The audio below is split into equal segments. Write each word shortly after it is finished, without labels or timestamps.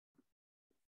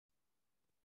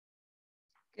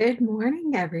Good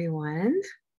morning, everyone.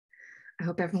 I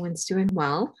hope everyone's doing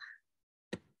well.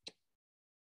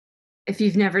 If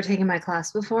you've never taken my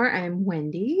class before, I'm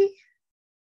Wendy.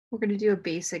 We're going to do a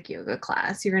basic yoga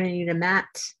class. You're going to need a mat,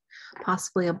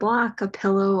 possibly a block, a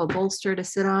pillow, a bolster to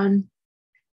sit on.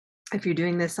 If you're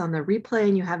doing this on the replay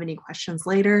and you have any questions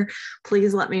later,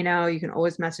 please let me know. You can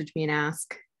always message me and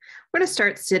ask. We're going to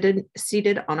start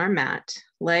seated on our mat,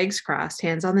 legs crossed,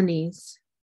 hands on the knees.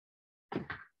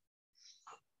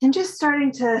 And just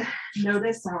starting to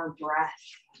notice our breath.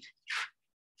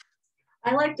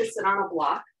 I like to sit on a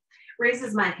block,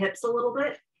 raises my hips a little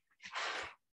bit,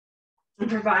 and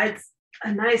provides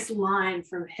a nice line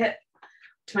from hip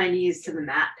to my knees to the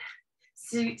mat.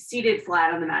 Seated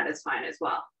flat on the mat is fine as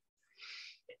well.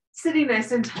 Sitting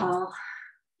nice and tall,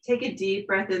 take a deep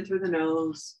breath in through the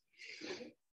nose,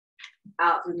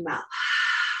 out through the mouth.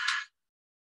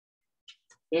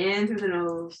 In through the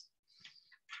nose,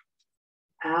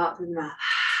 out through the mouth.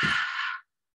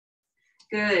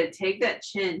 Good. Take that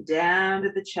chin down to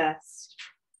the chest.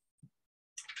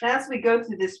 As we go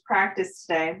through this practice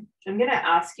today, I'm going to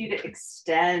ask you to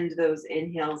extend those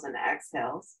inhales and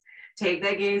exhales. Take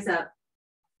that gaze up.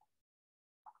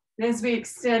 And as we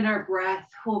extend our breath,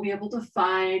 we'll be able to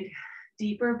find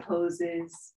deeper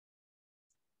poses.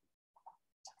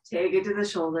 Take it to the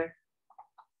shoulder.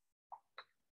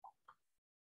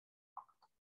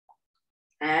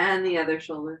 And the other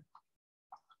shoulder.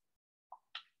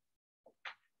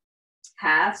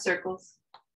 Half circles,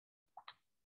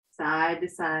 side to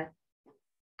side.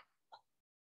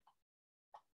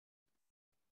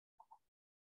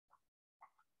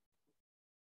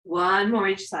 One more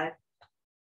each side.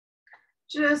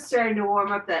 Just starting to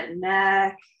warm up that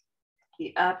neck,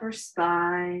 the upper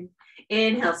spine.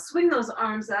 Inhale, swing those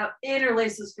arms out,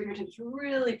 interlace those fingertips,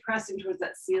 really pressing towards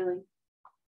that ceiling.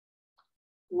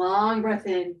 Long breath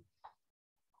in,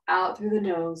 out through the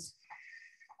nose.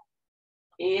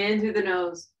 In through the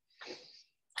nose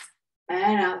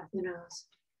and out through the nose.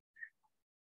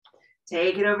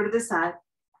 Take it over to the side.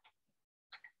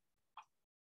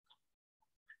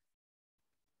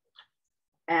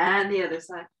 And the other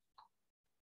side.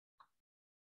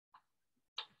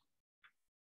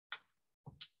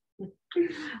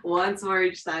 Once more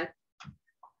each side.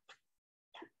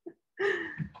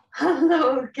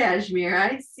 Hello, Kashmir.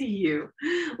 I see you.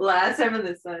 Last time on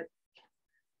this side.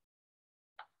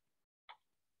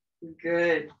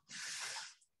 Good.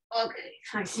 Okay,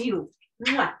 I see you.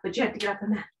 But you have to get up the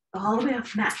mat. All the way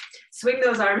off the mat. Swing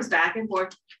those arms back and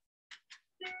forth.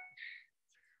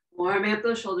 Warming up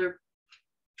those shoulders.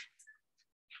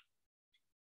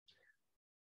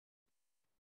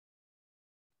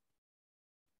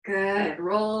 Good.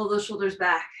 Roll those shoulders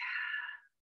back.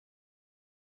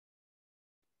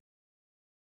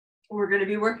 We're going to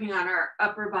be working on our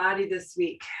upper body this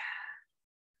week.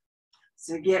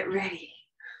 So get ready.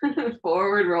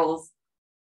 Forward rolls.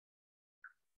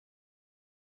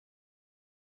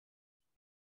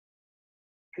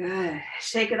 Good.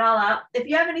 Shake it all out. If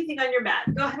you have anything on your mat,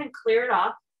 go ahead and clear it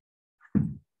off.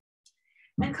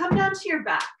 And come down to your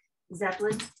back.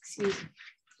 Zeppelin, excuse me.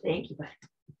 Thank you, bud.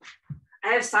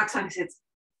 I have socks on because it's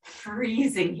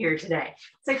freezing here today.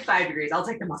 It's like 5 degrees. I'll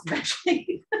take them off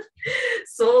eventually.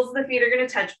 Soles of the feet are going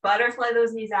to touch. Butterfly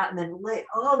those knees out and then lay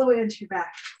all the way into your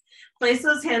back. Place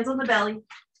those hands on the belly.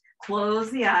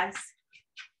 Close the eyes.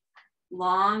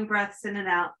 Long breaths in and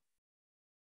out.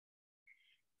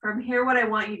 From here, what I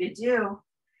want you to do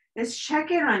is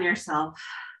check in on yourself.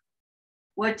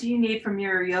 What do you need from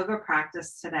your yoga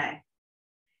practice today?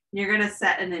 You're going to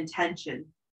set an intention.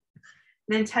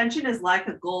 An intention is like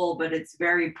a goal, but it's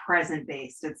very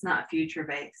present-based. It's not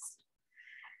future-based.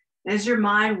 As your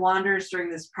mind wanders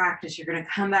during this practice, you're going to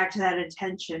come back to that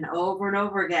intention over and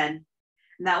over again.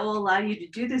 And that will allow you to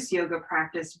do this yoga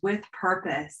practice with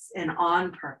purpose and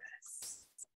on purpose.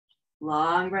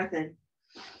 Long breath in.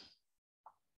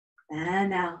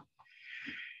 And out.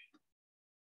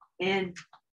 In.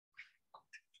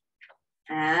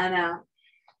 And out.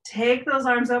 Take those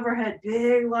arms overhead.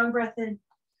 Big long breath in.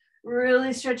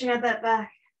 Really stretching out that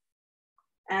back.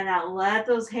 And out. Let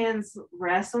those hands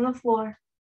rest on the floor.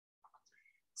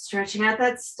 Stretching out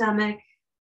that stomach.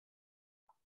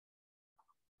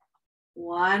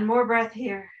 One more breath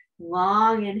here.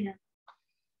 Long inhale.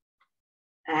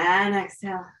 And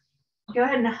exhale. Go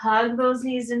ahead and hug those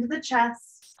knees into the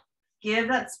chest. Give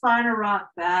that spine a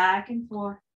rock back and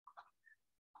forth.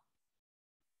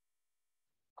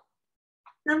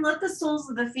 Then let the soles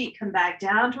of the feet come back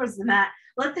down towards the mat.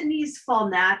 Let the knees fall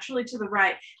naturally to the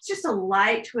right. It's just a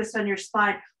light twist on your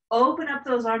spine. Open up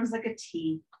those arms like a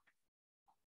T.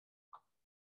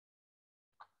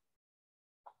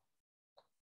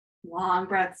 Long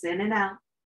breaths in and out.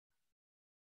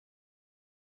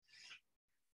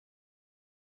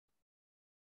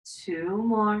 Two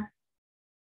more.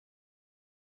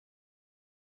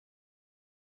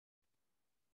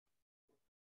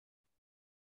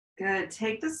 Good.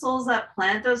 Take the soles up,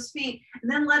 plant those feet,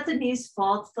 and then let the knees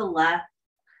fall to the left,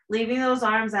 leaving those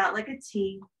arms out like a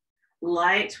T.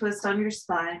 Light twist on your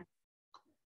spine.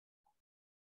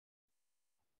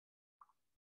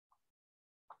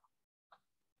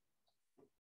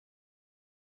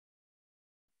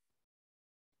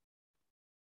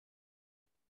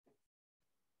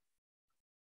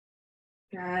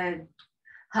 Good.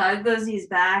 Hug those knees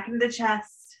back into the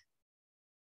chest.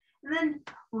 And then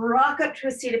rock up to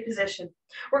a seated position.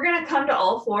 We're going to come to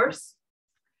all fours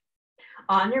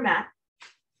on your mat.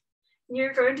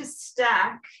 You're going to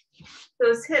stack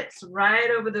those hips right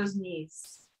over those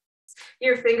knees.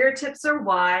 Your fingertips are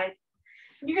wide.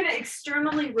 You're going to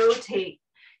externally rotate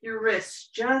your wrists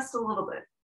just a little bit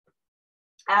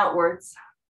outwards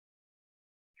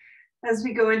as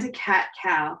we go into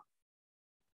cat-cow.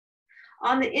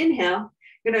 On the inhale,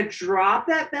 you're going to drop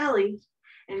that belly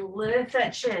and lift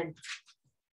that chin.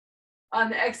 On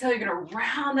the exhale, you're going to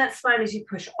round that spine as you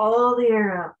push all the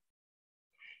air out.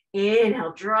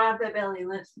 Inhale, drop that belly,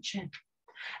 lift the chin.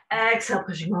 Exhale,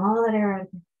 pushing all that air out.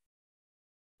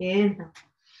 Inhale.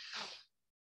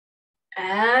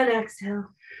 And exhale.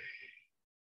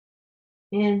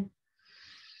 In.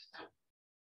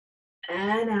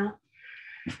 And out.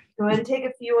 Go ahead and take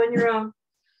a few on your own.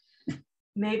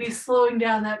 Maybe slowing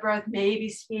down that breath, maybe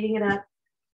speeding it up.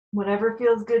 Whatever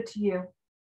feels good to you.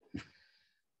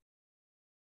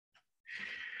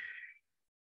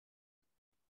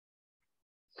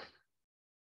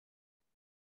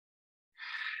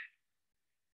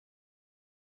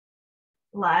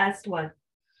 Last one.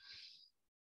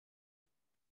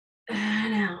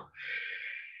 And out.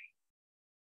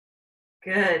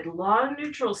 Good. Long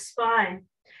neutral spine.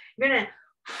 You're going to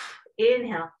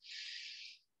inhale.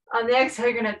 On the exhale,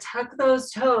 you're going to tuck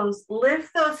those toes,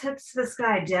 lift those hips to the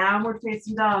sky, downward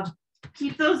facing dog.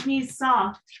 Keep those knees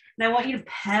soft. And I want you to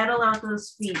pedal out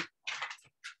those feet.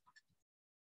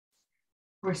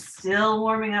 We're still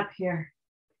warming up here.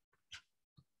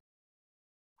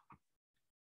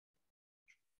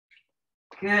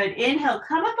 Good. Inhale,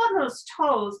 come up on those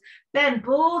toes, bend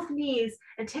both knees,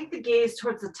 and take the gaze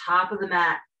towards the top of the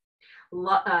mat.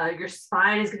 Your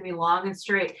spine is going to be long and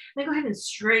straight. Then go ahead and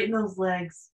straighten those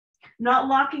legs. Not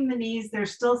locking the knees, they're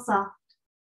still soft.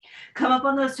 Come up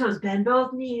on those toes, bend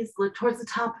both knees, look towards the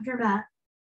top of your mat.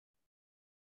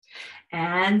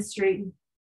 And straighten.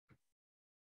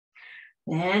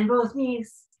 Bend both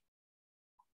knees.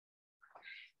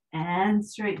 And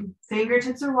straighten.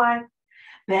 Fingertips are wide.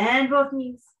 Bend both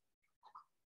knees.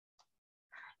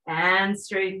 And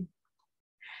straighten.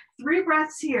 3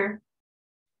 breaths here.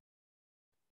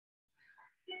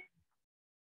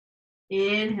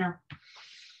 Inhale.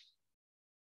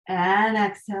 And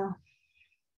exhale.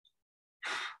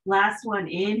 Last one,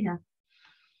 inhale.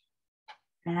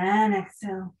 And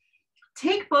exhale.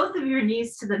 Take both of your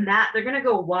knees to the mat. They're going to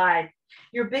go wide.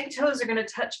 Your big toes are going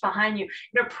to touch behind you.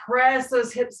 You're going to press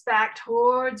those hips back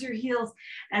towards your heels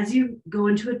as you go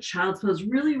into a child's pose,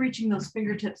 really reaching those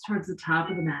fingertips towards the top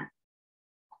of the mat.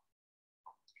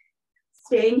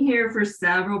 Staying here for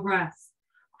several breaths.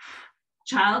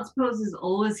 Child's pose is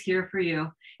always here for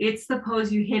you. It's the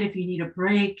pose you hit if you need a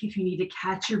break, if you need to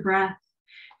catch your breath,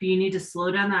 if you need to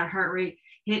slow down that heart rate,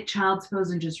 hit child's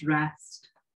pose and just rest.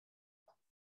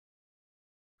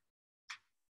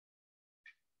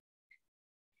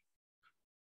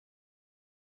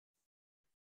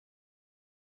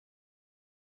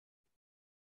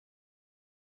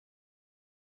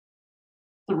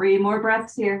 Three more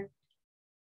breaths here.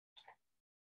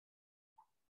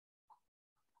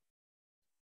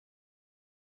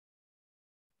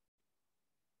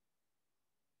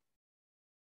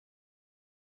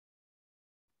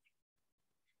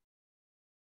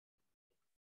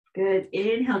 Good.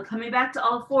 Inhale, coming back to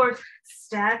all fours.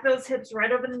 Stack those hips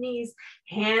right over the knees.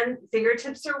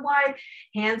 Fingertips are wide.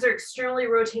 Hands are externally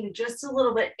rotated just a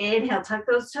little bit. Inhale, tuck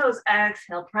those toes.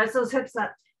 Exhale, press those hips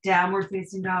up. Downward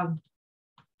facing dog.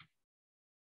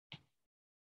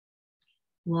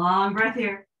 Long breath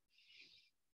here.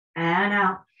 And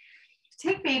out.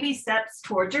 Take baby steps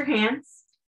towards your hands.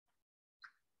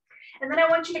 And then I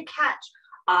want you to catch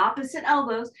opposite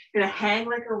elbows. You're going to hang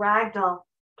like a rag doll.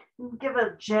 Give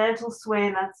a gentle sway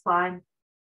in that spine.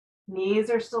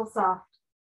 Knees are still soft.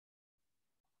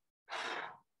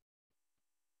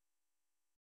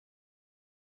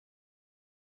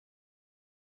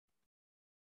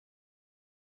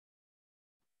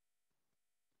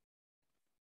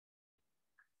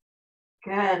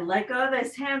 Good. Let go of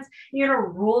those hands. You're going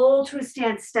to roll to a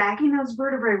stand, stacking those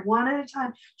vertebrae one at a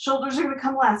time. Shoulders are going to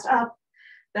come last. Up,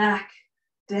 back,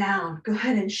 down. Go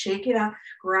ahead and shake it out.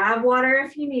 Grab water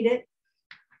if you need it.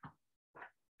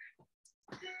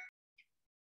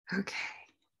 Okay.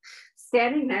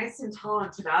 Standing nice and tall in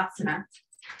Tadasana.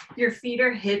 Your feet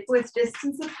are hip width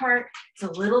distance apart. It's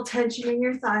a little tension in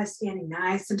your thighs, standing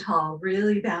nice and tall,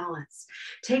 really balanced.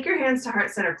 Take your hands to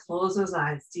heart center. Close those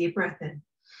eyes. Deep breath in.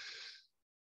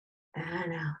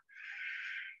 And out.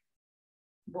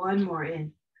 One more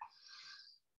in.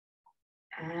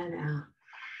 And out.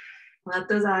 Let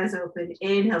those eyes open.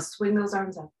 Inhale, swing those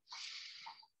arms up.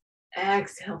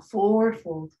 Exhale, forward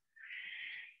fold.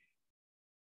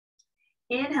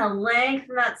 Inhale,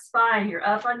 lengthen that spine. You're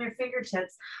up on your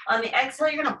fingertips. On the exhale,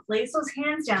 you're going to place those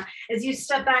hands down as you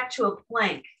step back to a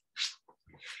plank.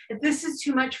 If this is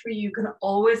too much for you, you can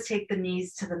always take the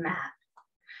knees to the mat.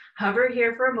 Hover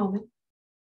here for a moment.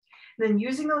 Then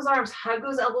using those arms, hug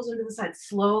those elbows into the side.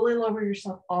 Slowly lower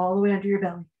yourself all the way under your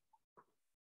belly.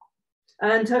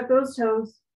 Untuck those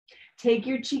toes. Take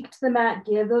your cheek to the mat.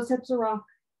 Give those hips a rock.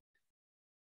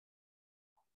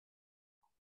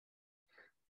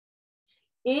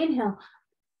 Inhale,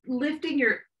 lifting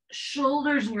your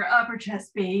shoulders and your upper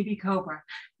chest, baby cobra.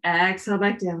 Exhale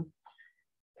back down.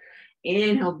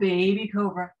 Inhale, baby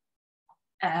cobra.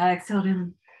 Exhale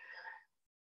down.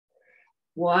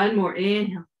 One more,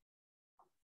 inhale.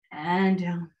 And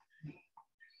down.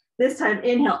 This time,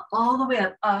 inhale all the way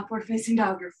up, upward facing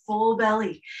dog. Your full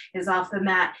belly is off the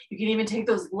mat. You can even take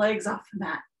those legs off the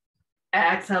mat.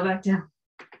 Exhale back down.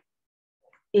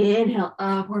 Inhale,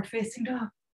 upward facing dog.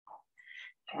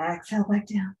 Exhale back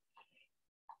down.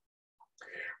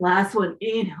 Last one,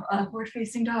 inhale, upward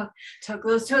facing dog. Tuck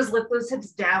those toes, lift those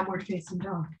hips, downward facing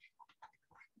dog.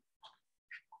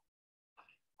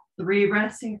 3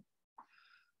 breaths here.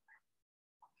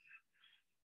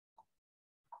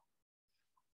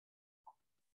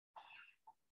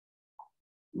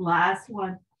 Last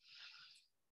one.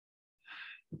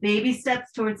 Baby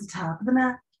steps towards the top of the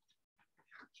mat.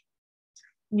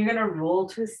 And you're gonna roll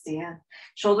to a stand.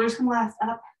 Shoulders come last,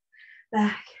 up,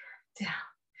 back, down.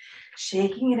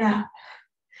 Shaking it out.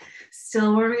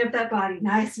 Still warming up that body,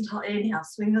 nice and tall. Inhale,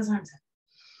 swing those arms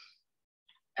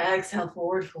up. Exhale,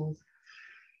 forward fold.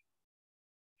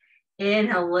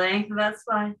 Inhale, lengthen that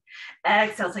spine.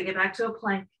 Exhale, take it back to a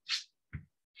plank.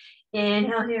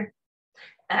 Inhale here.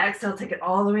 Exhale, take it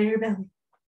all the way to your belly.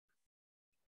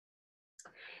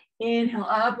 Inhale,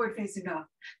 upward facing dog.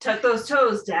 Tuck those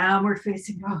toes, downward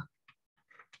facing dog.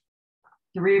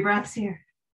 3 breaths here.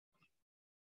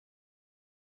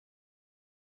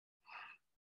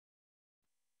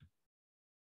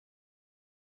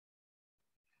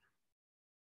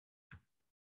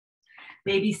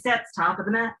 Baby steps, top of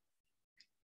the mat.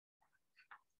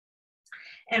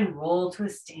 And roll to a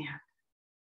stand.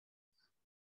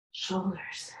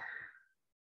 Shoulders.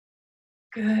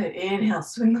 Good. Inhale,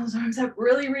 swing those arms up,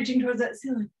 really reaching towards that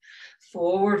ceiling.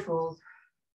 Forward fold.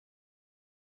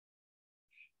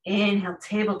 Inhale,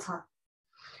 tabletop.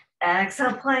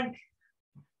 Exhale, plank.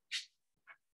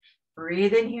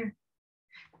 Breathe in here.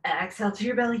 Exhale to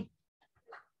your belly.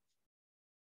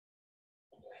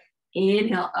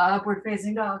 Inhale, upward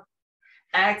facing dog.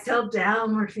 Exhale,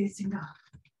 downward facing dog.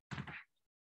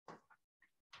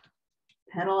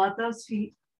 Pedal up those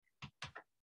feet.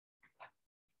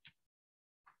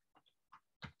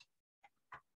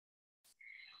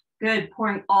 Good,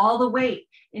 pouring all the weight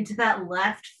into that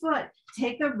left foot.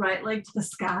 Take the right leg to the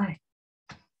sky.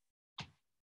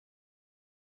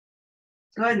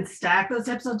 Go ahead and stack those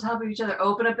hips on top of each other.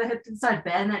 Open up the hip to the side,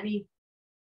 bend that knee.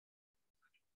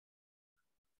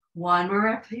 One more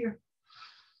rep here.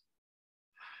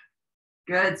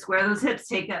 Good, square those hips,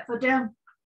 take that foot down.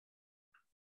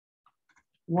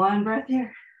 One breath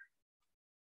here.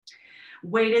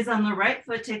 Weight is on the right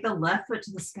foot, take the left foot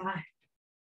to the sky.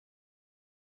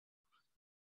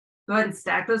 Go ahead and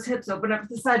stack those hips, open up to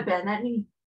the side, bend that knee.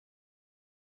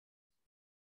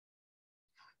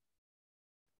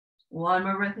 One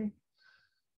more breath in.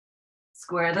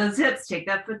 Square those hips, take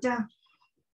that foot down.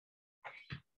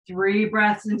 3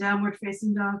 breaths in downward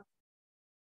facing dog.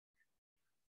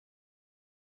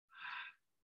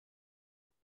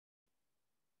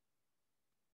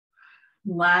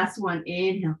 Last one,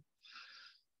 inhale.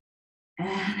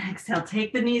 And exhale,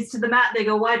 take the knees to the mat. They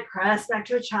go wide, press back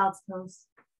to a child's pose.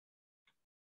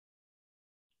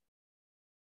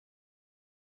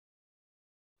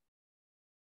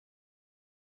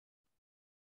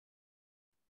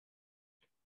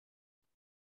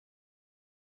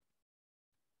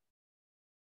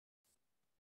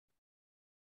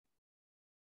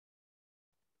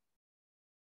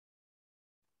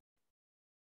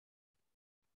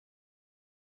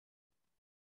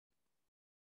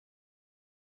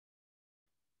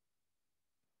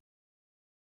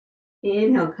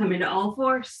 Inhale, come into all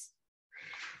fours.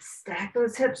 Stack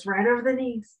those hips right over the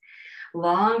knees.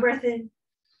 Long breath in.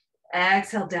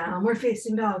 Exhale, downward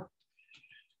facing dog.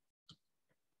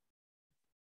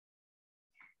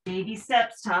 Baby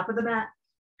steps, top of the mat.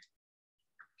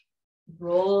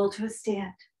 Roll to a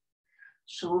stand.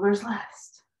 Shoulders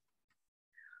last.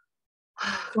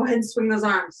 Go ahead and swing those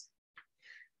arms.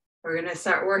 We're gonna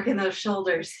start working those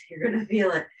shoulders. You're gonna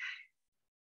feel it.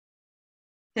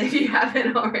 If you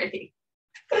haven't already.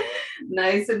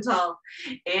 Nice and tall.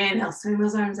 Inhale, swing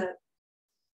those arms up.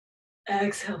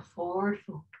 Exhale, forward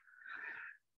fold.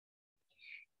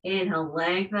 Inhale,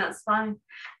 lengthen that spine.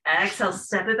 Exhale,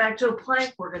 step it back to a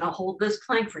plank. We're gonna hold this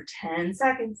plank for 10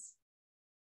 seconds.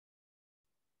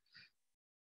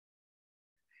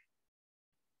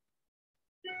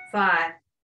 5,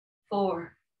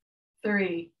 4,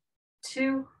 3,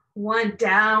 2, 1.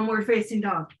 Downward facing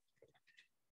dog.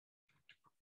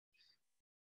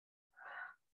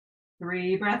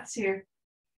 3 breaths here.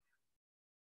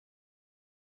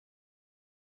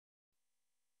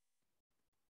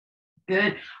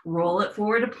 Good. Roll it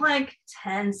forward to plank.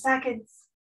 10 seconds.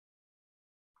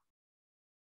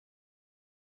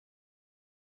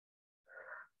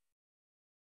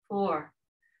 4,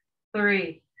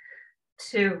 3,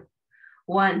 2,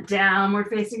 1. Downward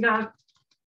facing dog.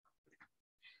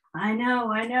 I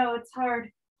know, it's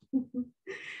hard.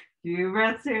 Few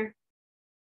breaths here.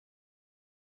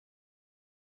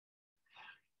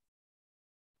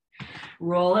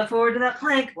 Roll it forward to that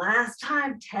plank. Last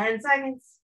time, 10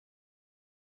 seconds.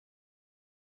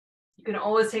 You can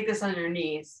always take this on your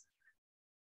knees.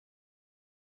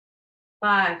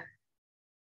 5,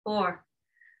 4,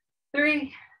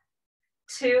 3,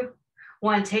 2,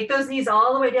 1. Take those knees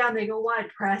all the way down. They go wide.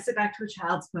 Press it back to a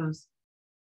child's pose.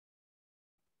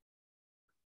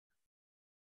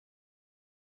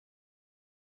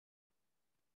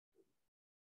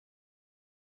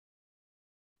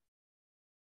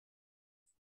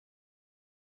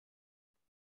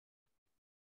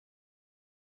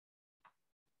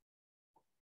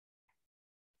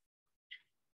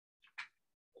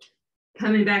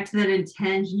 Coming back to that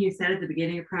intention you set at the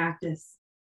beginning of practice.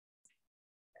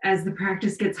 As the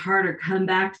practice gets harder, come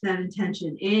back to that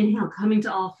intention. Inhale, coming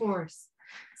to all fours.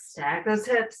 Stack those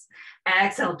hips.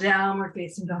 Exhale, downward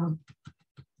facing dog.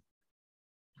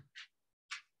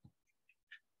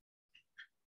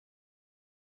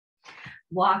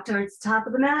 Walk towards the top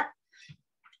of the mat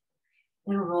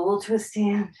and roll to a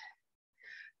stand.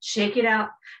 Shake it out.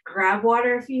 Grab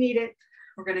water if you need it.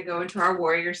 We're going to go into our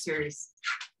warrior series.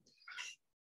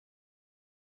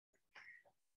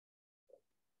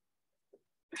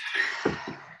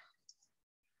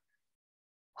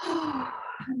 Oh,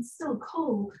 I'm still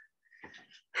cold.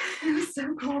 It's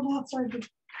so cold outside.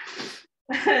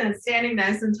 Standing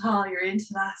nice and tall, you're in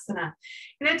Tadasana.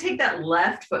 You're going to take that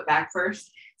left foot back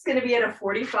first. It's going to be at a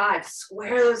 45.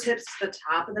 Square those hips to the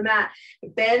top of the mat.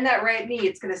 Bend that right knee.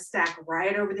 It's going to stack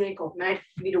right over the ankle. Might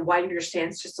need to widen your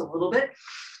stance just a little bit.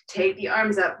 Take the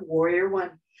arms up, warrior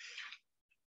one.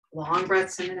 Long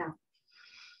breaths in and out.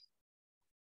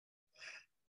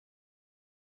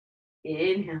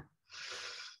 Inhale.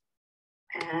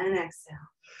 And exhale.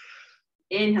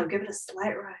 Inhale, give it a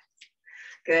slight rise.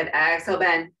 Good, exhale,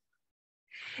 bend.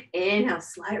 Inhale,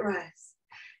 slight rise.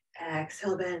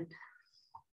 Exhale, bend.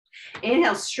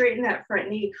 Inhale, straighten that front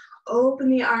knee. Open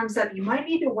the arms up. You might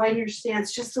need to widen your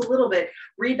stance just a little bit.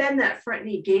 Rebend that front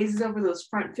knee. Gazes over those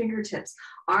front fingertips.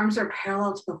 Arms are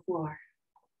parallel to the floor.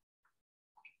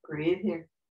 Breathe here.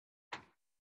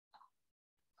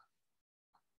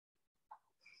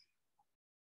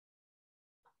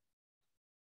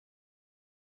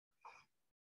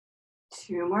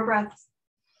 Two more breaths.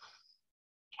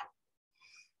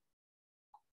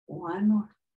 One more.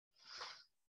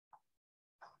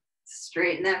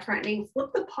 Straighten that front knee,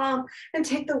 flip the palm, and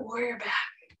take the warrior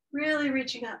back. Really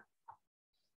reaching up.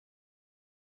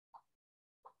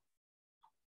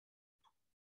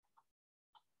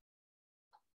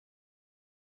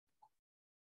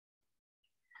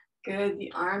 Good,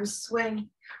 the arms swing.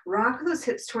 Rock those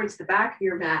hips towards the back of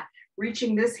your mat,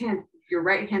 reaching this hand, your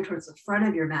right hand towards the front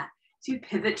of your mat. So you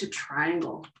pivot to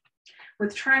triangle.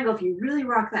 With triangle, if you really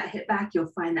rock that hip back,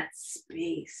 you'll find that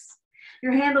space.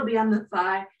 Your hand will be on the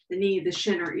thigh, the knee, the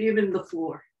shin, or even the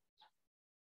floor.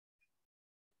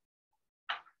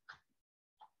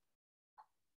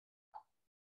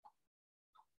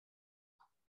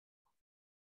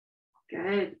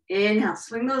 Good. Inhale,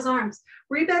 swing those arms.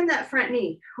 Rebend that front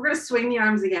knee. We're going to swing the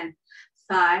arms again.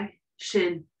 Thigh,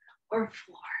 shin, or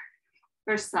floor,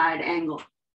 or side angle.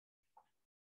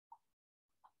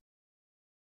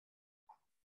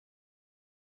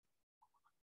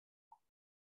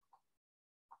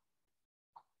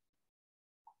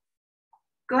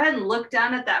 Go ahead and look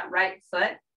down at that right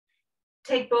foot.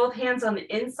 Take both hands on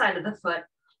the inside of the foot.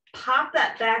 Pop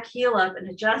that back heel up and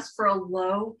adjust for a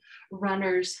low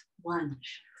runner's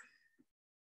lunge.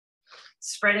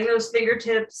 Spreading those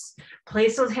fingertips,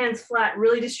 place those hands flat,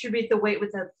 really distribute the weight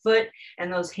with the foot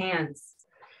and those hands.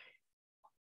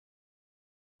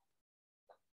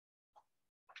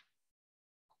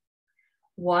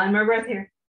 One more breath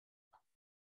here.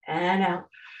 And out.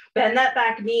 Bend that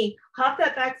back knee, hop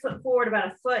that back foot forward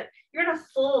about a foot. You're gonna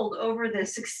fold over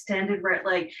this extended right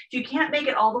leg. If you can't make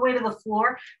it all the way to the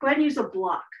floor, go ahead and use a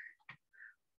block.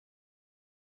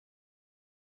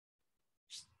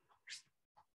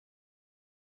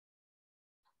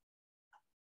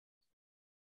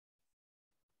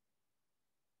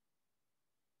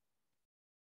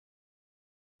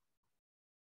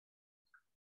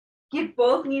 Give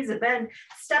both knees a bend.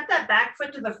 Step that back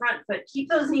foot to the front foot. Keep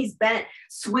those knees bent.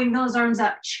 Swing those arms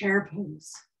up, chair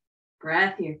pose.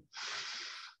 Breath here.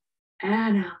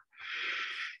 And out.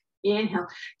 Inhale.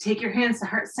 Take your hands to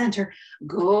heart center.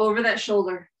 Go over that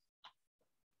shoulder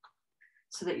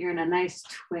so that you're in a nice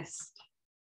twist.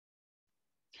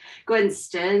 Go ahead and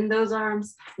extend those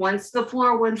arms. Once to the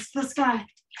floor, once to the sky.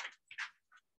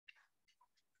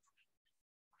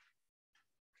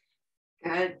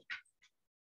 Good.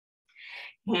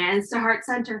 Hands to heart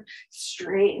center.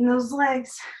 Straighten those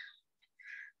legs.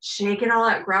 Shake it all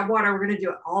out. Grab water. We're going to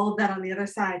do all of that on the other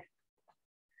side.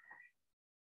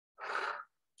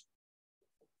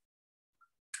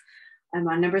 I'm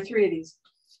on number 3 of these.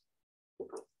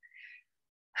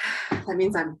 That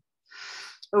means I'm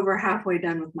over halfway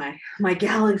done with my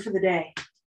gallon for the day.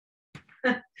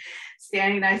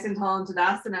 Standing nice and tall in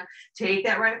Tadasana. Take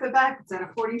that right foot back. It's at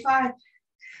a 45.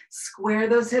 Square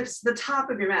those hips to the top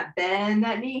of your mat. Bend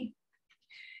that knee.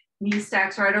 Knee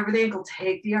stacks right over the ankle.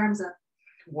 Take the arms up.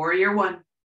 Warrior 1.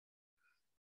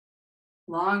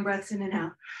 Long breaths in and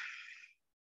out.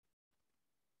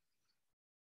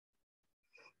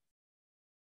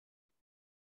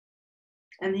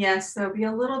 And yes, there'll be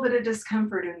a little bit of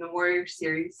discomfort in the warrior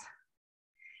series.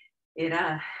 It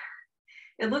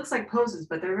looks like poses,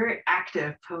 but they're very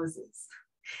active poses.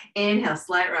 Inhale,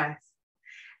 slight rise.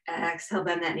 Exhale,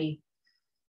 bend that knee.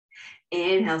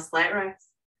 Inhale, slight rise.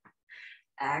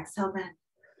 Exhale, bend.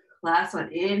 Last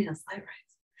one, inhale, slight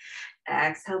rise.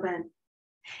 Exhale, bend.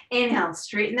 Inhale,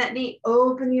 straighten that knee,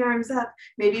 open the arms up.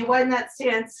 Maybe widen that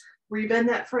stance, rebend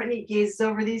that front knee, gaze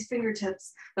over these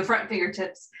fingertips, the front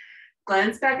fingertips.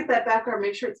 Glance back at that back arm,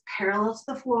 make sure it's parallel to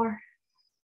the floor.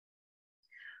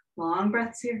 Long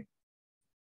breaths here.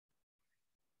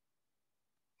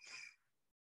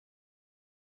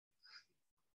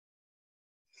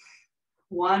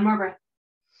 One more breath.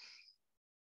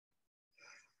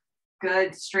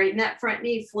 Good, straighten that front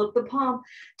knee, flip the palm,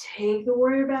 take the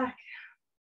warrior back.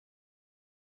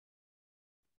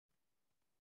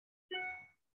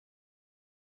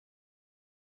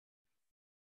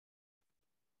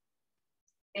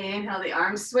 Inhale, the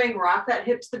arms swing, rock that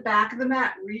hip to the back of the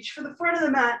mat, reach for the front of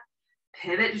the mat,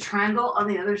 pivot to triangle on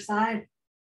the other side.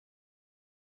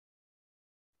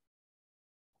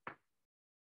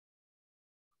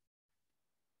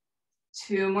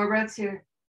 Two more breaths here.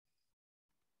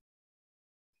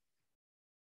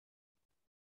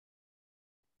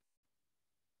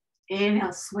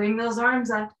 Inhale, swing those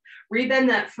arms up, rebend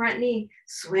that front knee,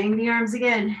 swing the arms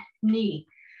again, knee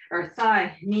or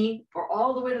thigh, knee, or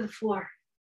all the way to the floor.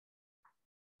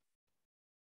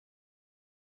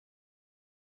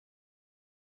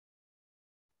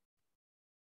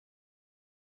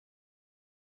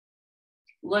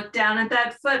 Look down at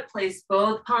that foot, place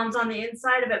both palms on the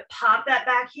inside of it, pop that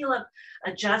back heel up,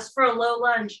 adjust for a low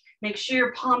lunge. Make sure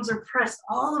your palms are pressed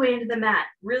all the way into the mat.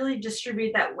 Really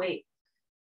distribute that weight.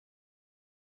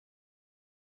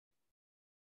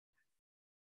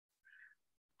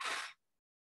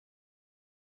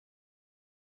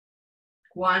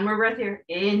 One more breath here,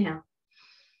 inhale.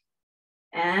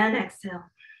 And exhale.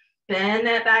 Bend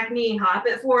that back knee, hop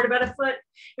it forward about a foot.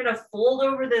 You're gonna fold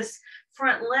over this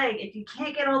front leg. If you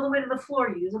can't get all the way to the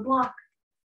floor, use a block.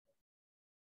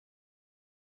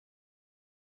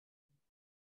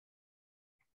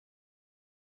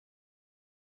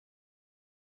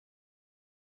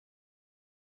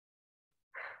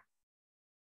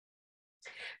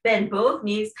 Bend both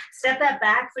knees, step that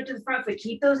back foot to the front foot.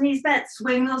 Keep those knees bent,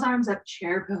 swing those arms up,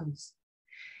 chair pose.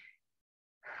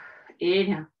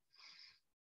 Inhale.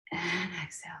 And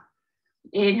exhale.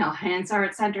 Inhale, hands are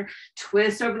at center.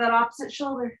 Twist over that opposite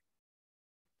shoulder.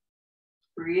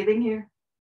 Breathing here.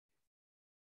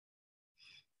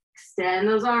 Extend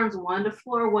those arms, one to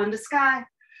floor, one to sky.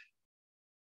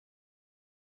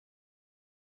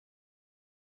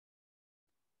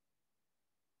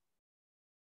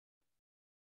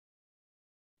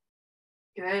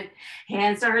 Good.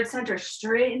 Hands to heart center.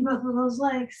 Straighten both of those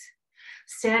legs.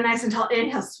 Stand nice and tall.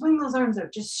 Inhale, swing those arms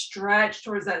up. Just stretch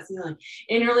towards that ceiling.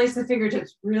 Interlace the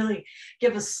fingertips. Really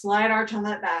give a slight arch on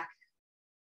that back.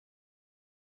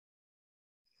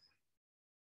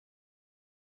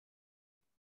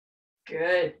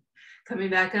 Good. Coming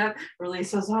back up,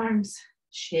 release those arms.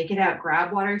 Shake it out.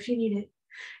 Grab water if you need it.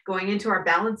 Going into our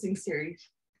balancing series.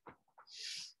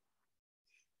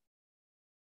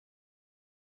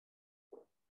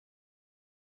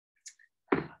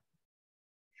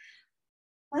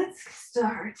 Let's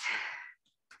start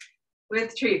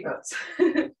with tree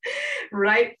pose.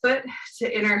 Right foot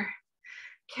to inner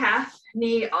calf,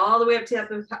 knee all the way up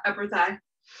to upper thigh.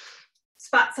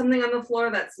 Spot something on the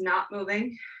floor that's not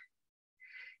moving.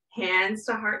 Hands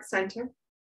to heart center.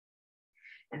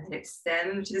 And then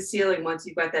extend them to the ceiling once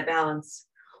you've got that balance.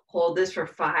 Hold this for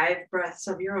 5 breaths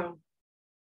of your own.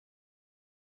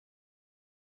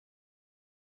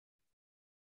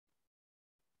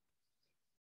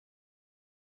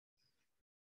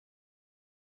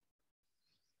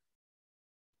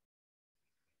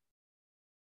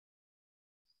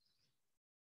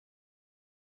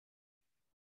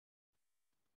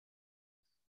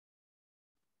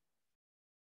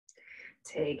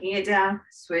 Taking it down,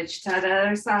 switch to the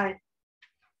other side.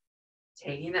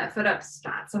 Taking that foot up,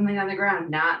 spot something on the ground,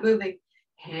 not moving.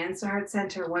 Hands to heart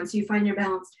center. Once you find your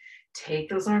balance, take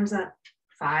those arms up.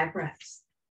 5 breaths.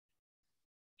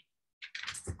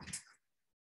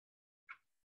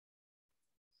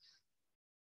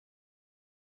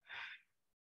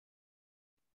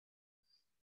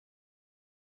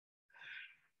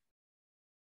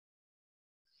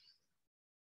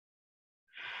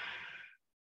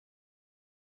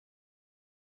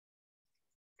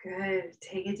 Good.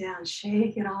 Take it down.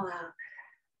 Shake it all out.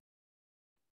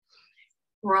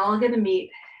 We're all going to meet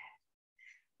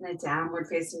in a downward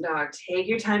facing dog. Take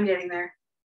your time getting there.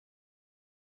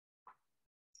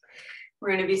 We're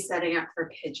going to be setting up for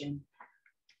pigeon.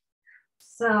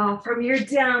 So from your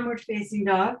downward facing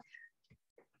dog,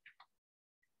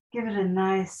 give it a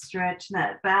nice stretch in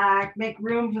that back. Make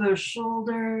room for those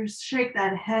shoulders. Shake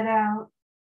that head out.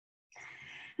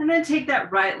 And then take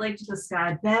that right leg to the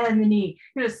sky, bend the knee.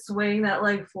 You're gonna swing that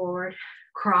leg forward,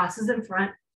 crosses in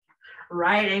front,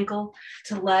 right ankle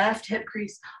to left hip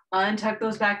crease. Untuck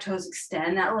those back toes,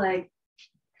 extend that leg.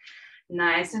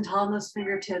 Nice and tall in those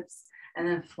fingertips, and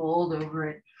then fold over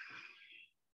it.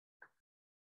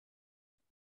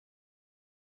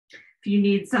 If you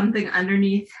need something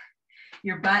underneath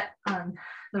your butt on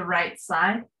the right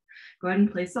side, go ahead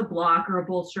and place a block or a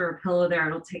bolster or a pillow there.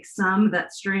 It'll take some of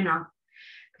that strain off.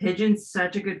 Pigeon's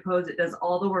such a good pose. It does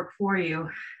all the work for you.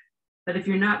 But if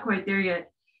you're not quite there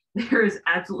yet, there is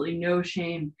absolutely no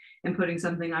shame in putting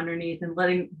something underneath and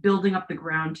building up the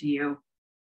ground to you.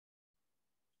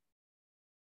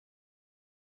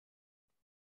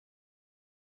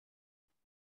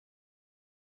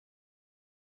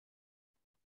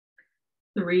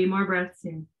 Three more breaths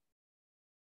in.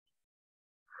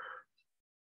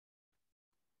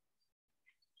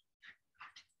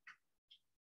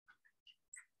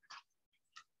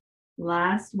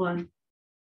 Last one.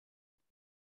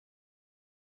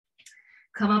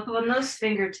 Come up on those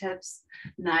fingertips,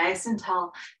 nice and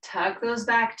tall. Tuck those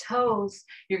back toes.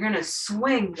 You're gonna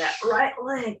swing that right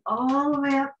leg all the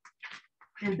way up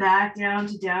and back down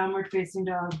to downward facing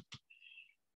dog.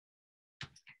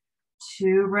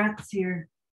 2 breaths here.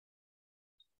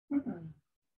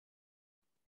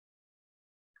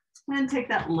 And take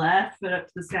that left foot up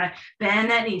to the sky.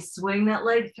 Bend that knee, swing that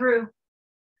leg through.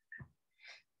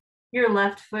 Your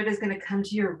left foot is going to come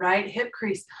to your right hip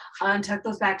crease. Untuck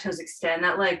those back toes, extend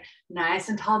that leg nice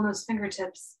and tall in those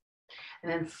fingertips. And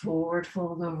then forward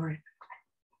fold over it.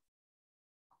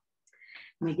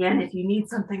 And again, if you need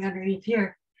something underneath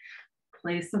here,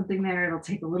 place something there. It'll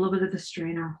take a little bit of the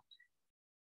strain off.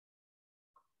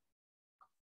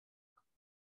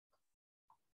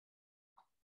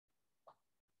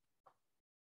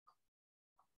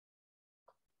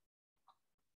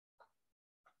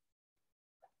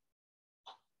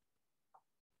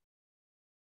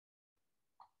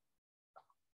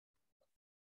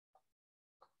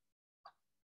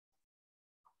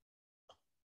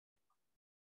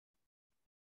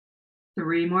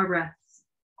 Three more breaths.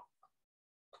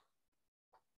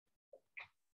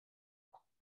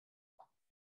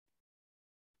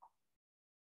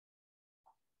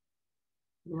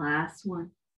 Last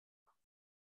one.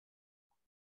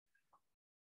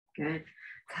 Good.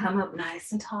 Come up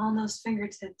nice and tall on those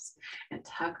fingertips and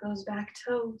tuck those back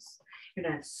toes. You're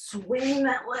gonna swing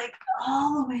that leg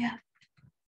all the way up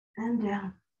and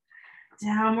down.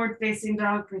 Downward facing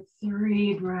dog for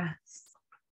 3 breaths.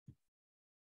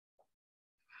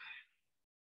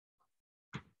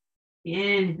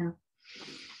 Inhale.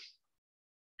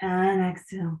 And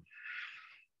exhale.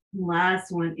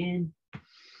 Last one, in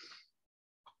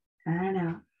and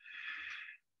out.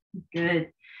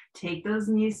 Good. Take those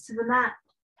knees to the mat.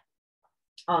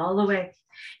 All the way.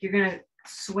 You're going to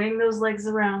swing those legs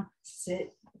around.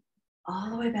 Sit all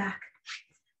the way back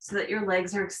so that your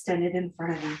legs are extended in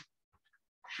front of you.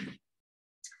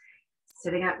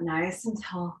 Sitting up nice and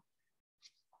tall.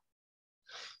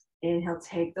 Inhale,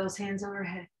 take those hands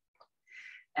overhead.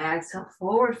 Exhale,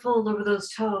 forward fold over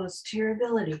those toes to your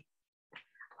ability.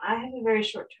 I have a very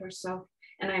short torso,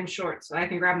 and I'm short, so I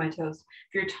can grab my toes.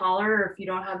 If you're taller, or if you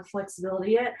don't have the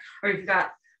flexibility yet, or if you've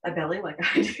got a belly like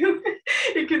I do,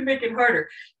 it can make it harder.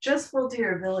 Just fold to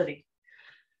your ability.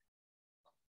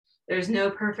 There's no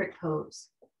perfect pose.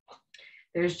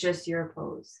 There's just your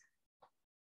pose.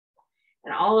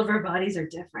 And all of our bodies are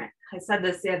different. I said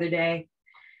this the other day.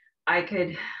 I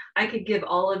could give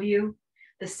all of you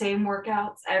the same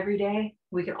workouts every day.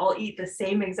 We could all eat the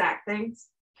same exact things,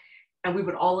 and we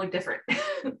would all look different.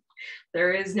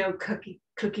 There is no cookie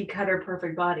cutter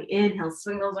perfect body. Inhale,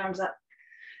 swing those arms up.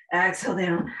 Exhale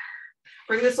down.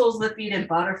 Bring the soles of the feet in,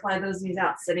 butterfly those knees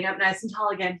out, sitting up nice and tall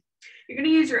again. You're gonna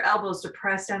use your elbows to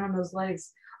press down on those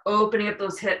legs, opening up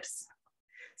those hips,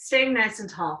 staying nice and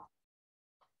tall.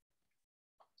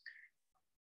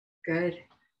 Good.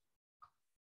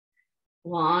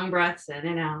 Long breaths in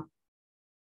and out.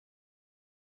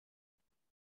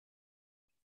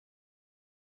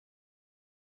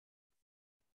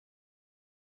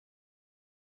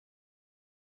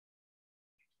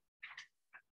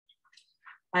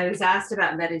 I was asked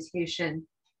about meditation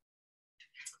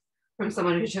from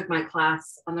someone who took my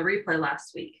class on the replay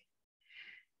last week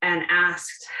and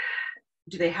asked,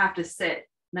 do they have to sit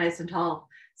nice and tall,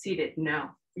 seated?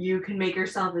 No. You can make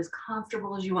yourself as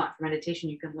comfortable as you want for meditation.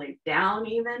 You can lay down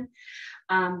even.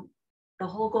 The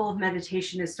whole goal of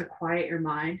meditation is to quiet your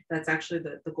mind. That's actually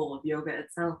the goal of yoga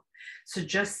itself. So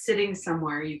just sitting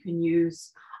somewhere, you can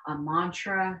use a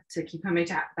mantra to keep coming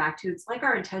back to. It's like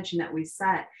our intention that we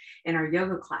set in our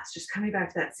yoga class. Just coming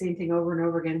back to that same thing over and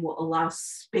over again will allow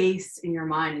space in your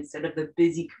mind instead of the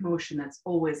busy commotion that's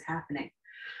always happening.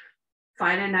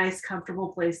 Find a nice, comfortable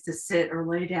place to sit or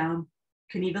lay down.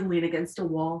 You can even lean against a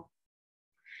wall.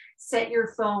 Set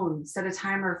your phone, set a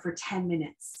timer for 10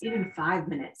 minutes, even 5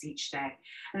 minutes each day,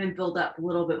 and then build up a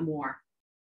little bit more.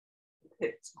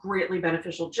 It's greatly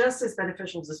beneficial, just as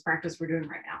beneficial as this practice we're doing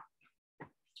right now.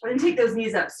 We're gonna take those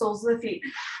knees up, soles of the feet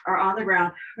are on the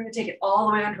ground. We're gonna take it all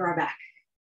the way onto our back.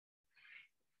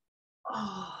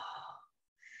 Oh,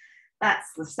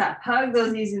 that's the stuff. Hug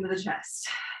those knees into the chest.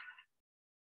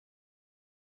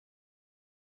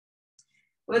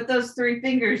 With those 3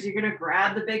 fingers, you're gonna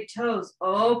grab the big toes,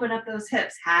 open up those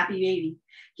hips, happy baby.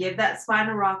 Give that spine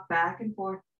a rock back and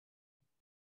forth.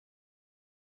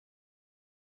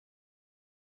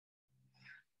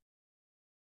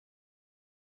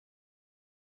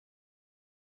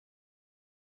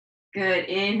 Good,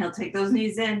 inhale, take those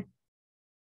knees in.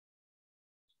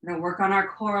 We're gonna work on our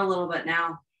core a little bit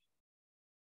now.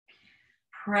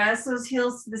 Press those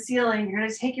heels to the ceiling. You're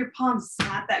gonna take your palms,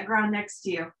 slap that ground next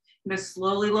to you. You're gonna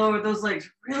slowly lower those legs,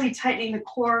 really tightening the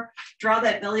core. Draw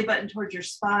that belly button towards your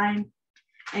spine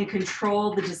and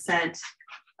control the descent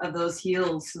of those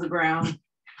heels to the ground.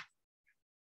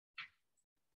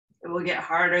 It will get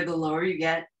harder the lower you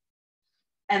get.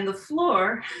 And the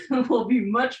floor will be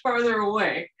much farther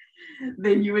away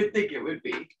than you would think it would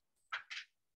be.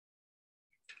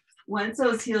 Once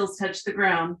those heels touch the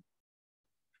ground,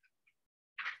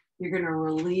 you're gonna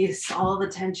release all the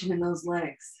tension in those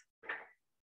legs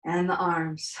and the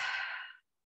arms.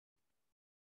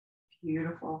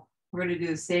 Beautiful. We're gonna do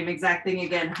the same exact thing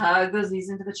again. Hug those knees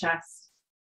into the chest.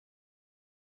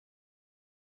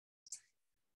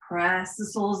 Press the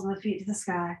soles of the feet to the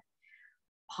sky.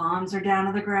 Palms are down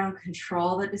on the ground.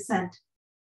 Control the descent.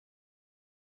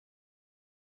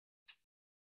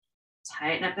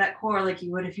 Tighten up that core like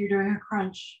you would if you're doing a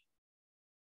crunch.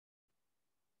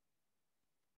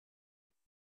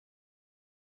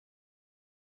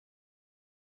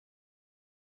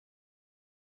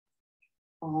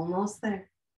 Almost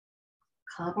there.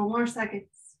 Couple more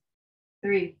seconds.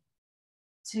 3,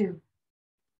 2,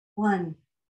 1.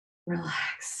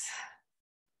 Relax.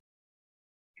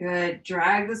 Good.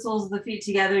 Drag the soles of the feet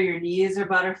together. Your knees are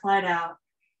butterflied out.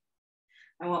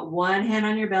 I want one hand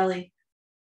on your belly.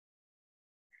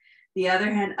 The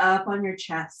other hand up on your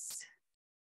chest.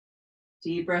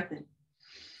 Deep breath in.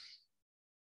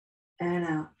 And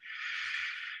out.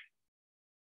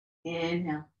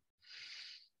 Inhale.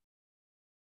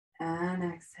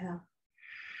 And exhale.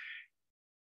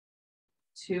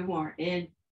 2 more. In.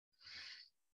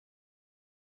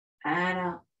 and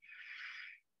out.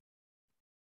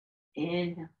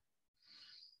 Inhale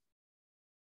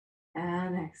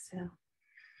and exhale.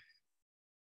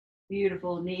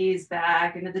 Beautiful. Knees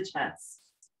back into the chest.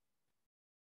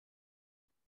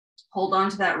 Hold on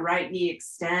to that right knee.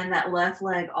 Extend that left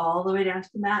leg all the way down to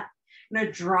the mat. You're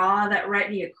going to draw that right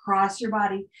knee across your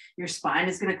body. Your spine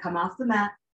is going to come off the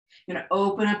mat. You're going to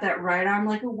open up that right arm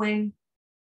like a wing.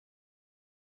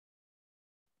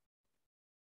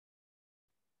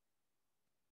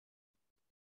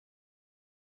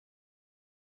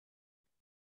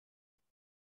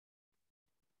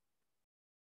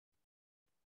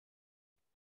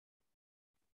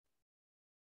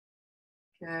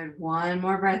 Good. One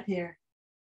more breath here.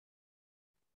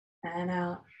 And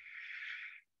out.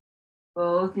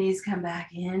 Both knees come back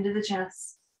into the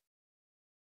chest.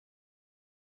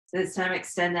 This time,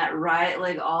 extend that right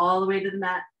leg all the way to the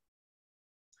mat.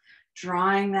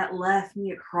 Drawing that left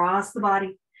knee across the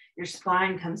body. Your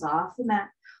spine comes off the mat.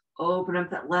 Open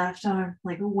up that left arm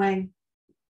like a wing.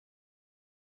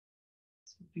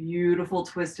 Beautiful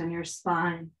twist on your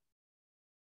spine.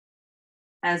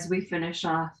 As we finish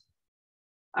off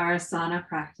our asana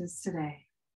practice today.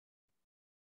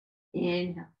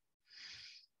 Inhale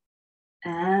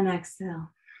and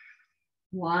exhale.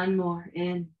 One more,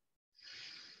 in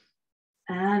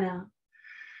and out.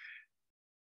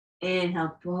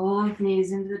 Inhale, both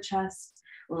knees into the chest.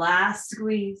 Last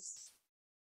squeeze.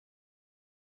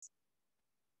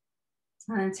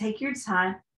 And take your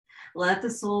time. Let the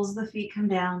soles of the feet come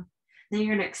down. Then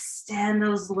you're going to extend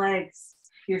those legs.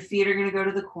 Your feet are going to go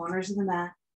to the corners of the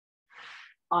mat.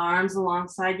 Arms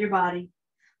alongside your body.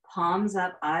 Palms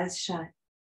up, eyes shut.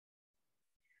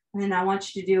 And then I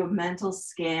want you to do a mental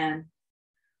scan,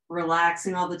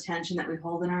 relaxing all the tension that we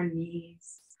hold in our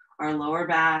knees, our lower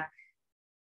back,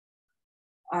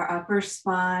 our upper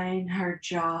spine, our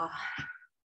jaw.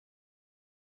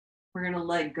 We're going to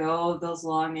let go of those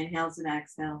long inhales and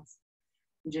exhales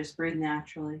and just breathe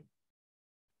naturally.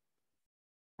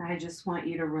 I just want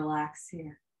you to relax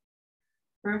here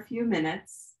for a few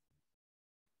minutes.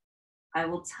 I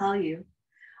will tell you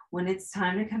when it's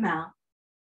time to come out.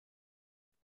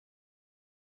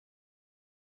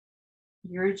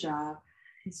 Your job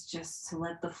is just to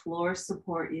let the floor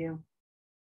support you.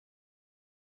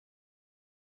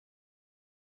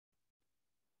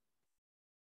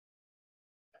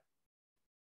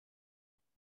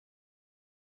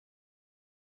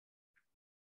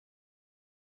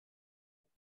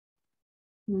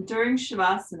 During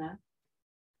Shavasana,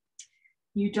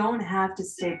 you don't have to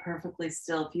stay perfectly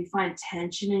still. If you find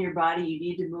tension in your body, you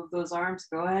need to move those arms,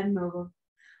 go ahead and move them.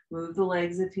 Move the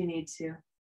legs if you need to.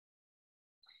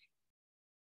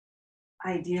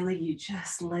 Ideally, you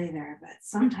just lay there, but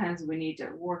sometimes we need to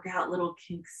work out little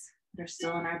kinks that are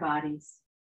still in our bodies.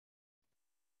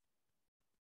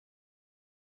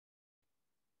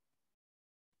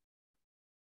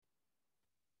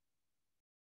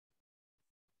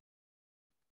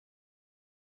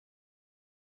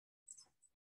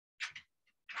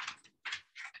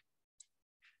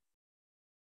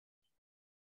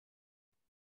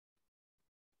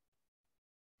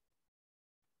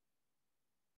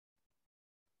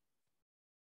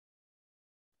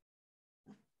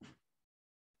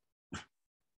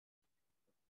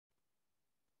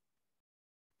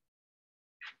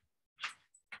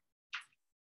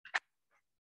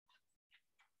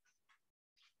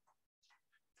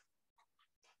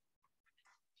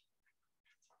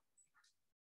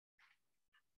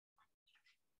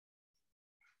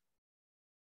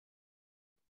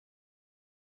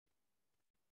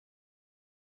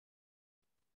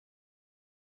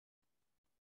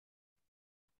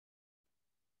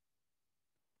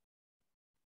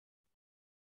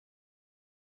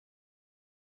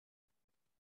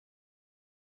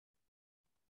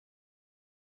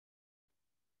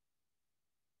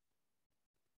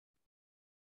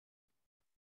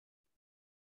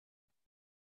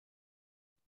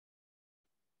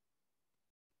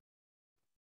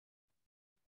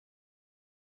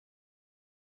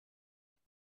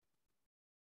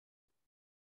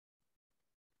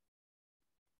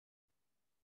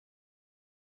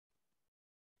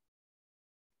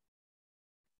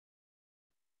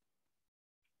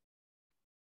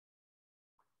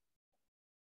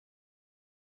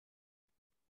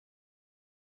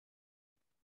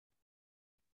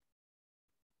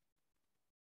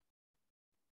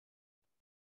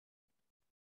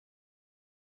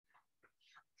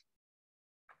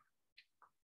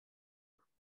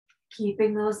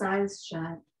 Keeping those eyes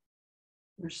shut,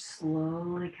 we're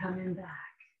slowly coming back.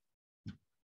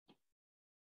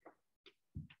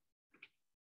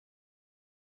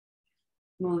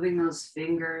 Moving those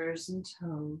fingers and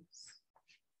toes,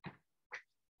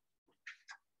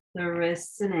 the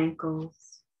wrists and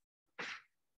ankles.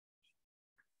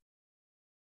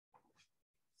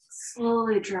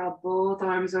 Slowly drop both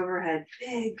arms overhead.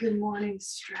 Big good morning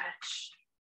stretch.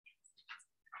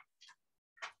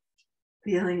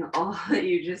 Feeling all that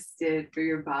you just did for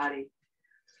your body.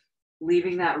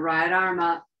 Leaving that right arm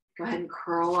up. Go ahead and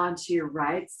curl onto your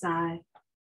right side.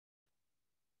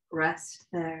 Rest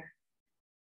there.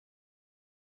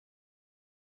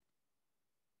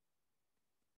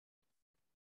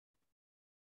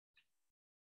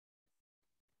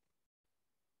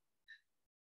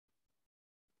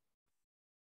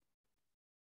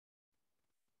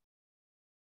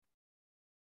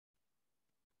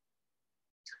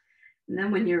 And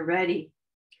then when you're ready,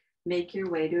 make your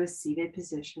way to a seated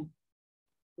position.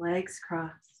 Legs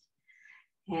crossed,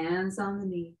 hands on the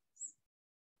knees.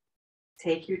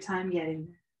 Take your time getting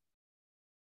there.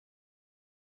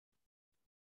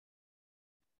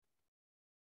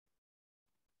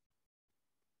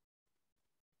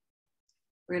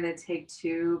 We're going to take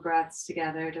 2 breaths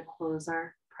together to close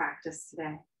our practice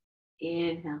today.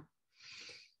 Inhale.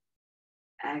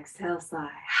 Exhale, sigh.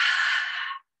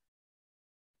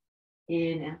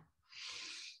 Inhale.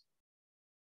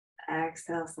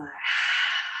 Exhale, sigh.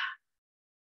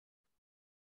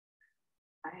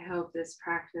 I hope this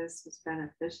practice was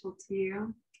beneficial to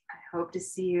you. I hope to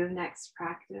see you next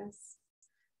practice.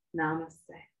 Namaste.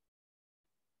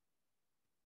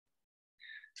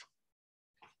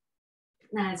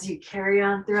 And as you carry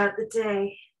on throughout the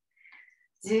day,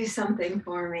 do something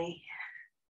for me.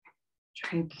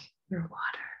 Drink your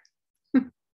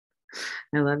water.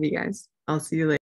 I love you guys. I'll see you later.